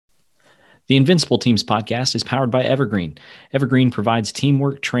The Invincible Teams podcast is powered by Evergreen. Evergreen provides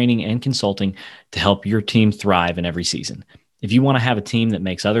teamwork, training, and consulting to help your team thrive in every season. If you want to have a team that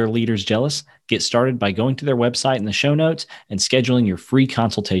makes other leaders jealous, get started by going to their website in the show notes and scheduling your free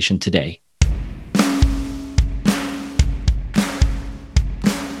consultation today.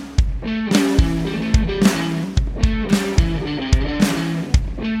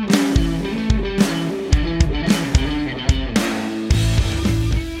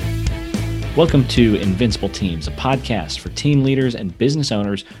 Welcome to Invincible Teams, a podcast for team leaders and business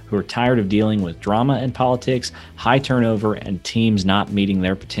owners who are tired of dealing with drama and politics, high turnover, and teams not meeting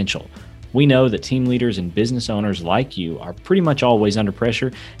their potential. We know that team leaders and business owners like you are pretty much always under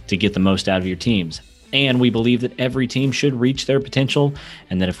pressure to get the most out of your teams. And we believe that every team should reach their potential,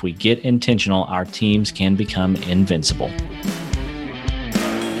 and that if we get intentional, our teams can become invincible.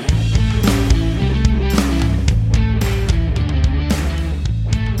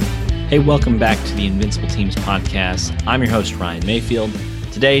 Hey, welcome back to the Invincible Teams podcast. I'm your host, Ryan Mayfield.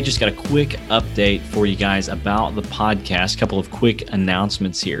 Today, just got a quick update for you guys about the podcast, a couple of quick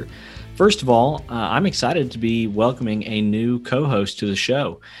announcements here. First of all, I'm excited to be welcoming a new co-host to the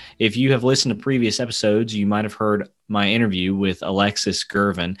show. If you have listened to previous episodes, you might have heard my interview with Alexis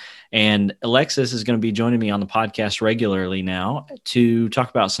Gervin. And Alexis is going to be joining me on the podcast regularly now to talk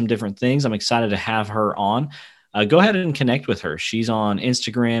about some different things. I'm excited to have her on. Go ahead and connect with her. She's on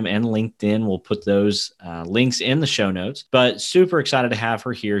Instagram and LinkedIn. We'll put those links in the show notes. But super excited to have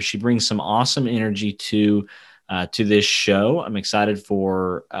her here. She brings some awesome energy to this show. I'm excited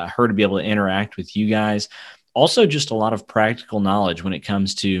for her to be able to interact with you guys. Also, just a lot of practical knowledge when it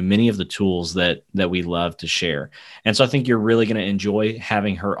comes to many of the tools that we love to share. And so I think you're really going to enjoy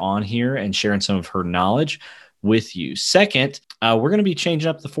having her on here and sharing some of her knowledge with you. Second, we're going to be changing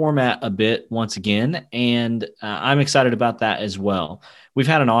up the format a bit once again, and I'm excited about that as well. We've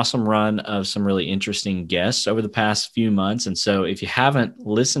had an awesome run of some really interesting guests over the past few months, and so if you haven't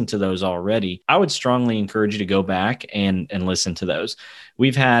listened to those already, I would strongly encourage you to go back and listen to those.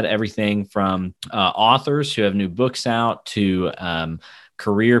 We've had everything from authors who have new books out to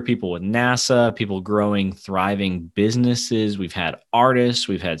career people with NASA, people growing, thriving businesses. We've had artists,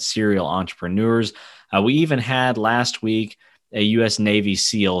 we've had serial entrepreneurs. We even had last week a U.S. Navy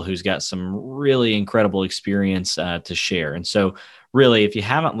SEAL who's got some really incredible experience to share. And so really, if you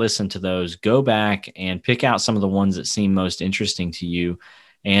haven't listened to those, go back and pick out some of the ones that seem most interesting to you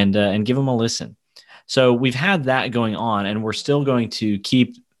and give them a listen. So we've had that going on, and we're still going to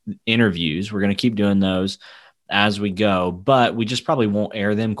keep interviews. We're going to keep doing those as we go, but we just probably won't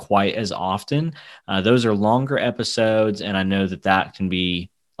air them quite as often. Those are longer episodes, and I know that can be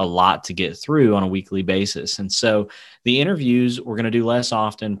a lot to get through on a weekly basis. And so the interviews we're going to do less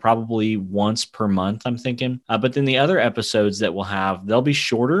often, probably once per month, I'm thinking. But then the other episodes that we'll have, they'll be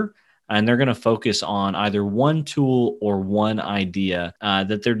shorter, and they're going to focus on either one tool or one idea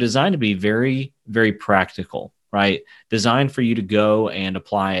that they're designed to be very, very practical, right? Designed for you to go and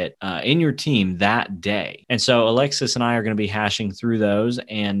apply it in your team that day. And so Alexis and I are going to be hashing through those,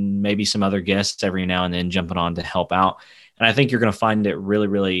 and maybe some other guests every now and then jumping on to help out. And I think you're going to find it really,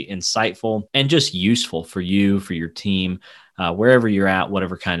 really insightful and just useful for you, for your team, wherever you're at,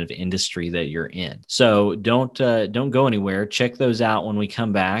 whatever kind of industry that you're in. So don't go anywhere. Check those out when we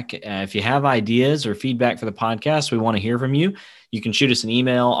come back. If you have ideas or feedback for the podcast, we want to hear from you. You can shoot us an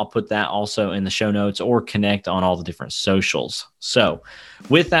email. I'll put that also in the show notes, or connect on all the different socials. So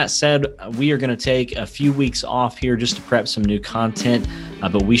with that said, we are going to take a few weeks off here just to prep some new content,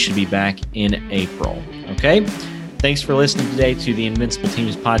 but we should be back in April. Okay? Thanks for listening today to the Invincible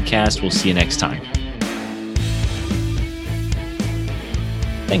Teams podcast. We'll see you next time.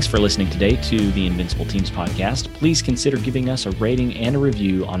 Thanks for listening today to the Invincible Teams podcast. Please consider giving us a rating and a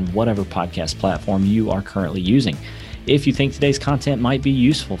review on whatever podcast platform you are currently using. If you think today's content might be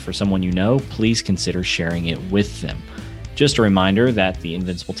useful for someone you know, please consider sharing it with them. Just a reminder that the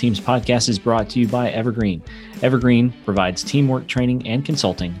Invincible Teams podcast is brought to you by Evergreen. Evergreen provides teamwork training and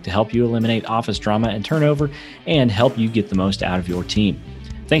consulting to help you eliminate office drama and turnover and help you get the most out of your team.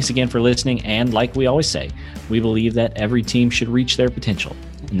 Thanks again for listening. And like we always say, we believe that every team should reach their potential,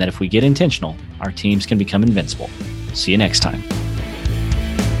 and that if we get intentional, our teams can become invincible. See you next time.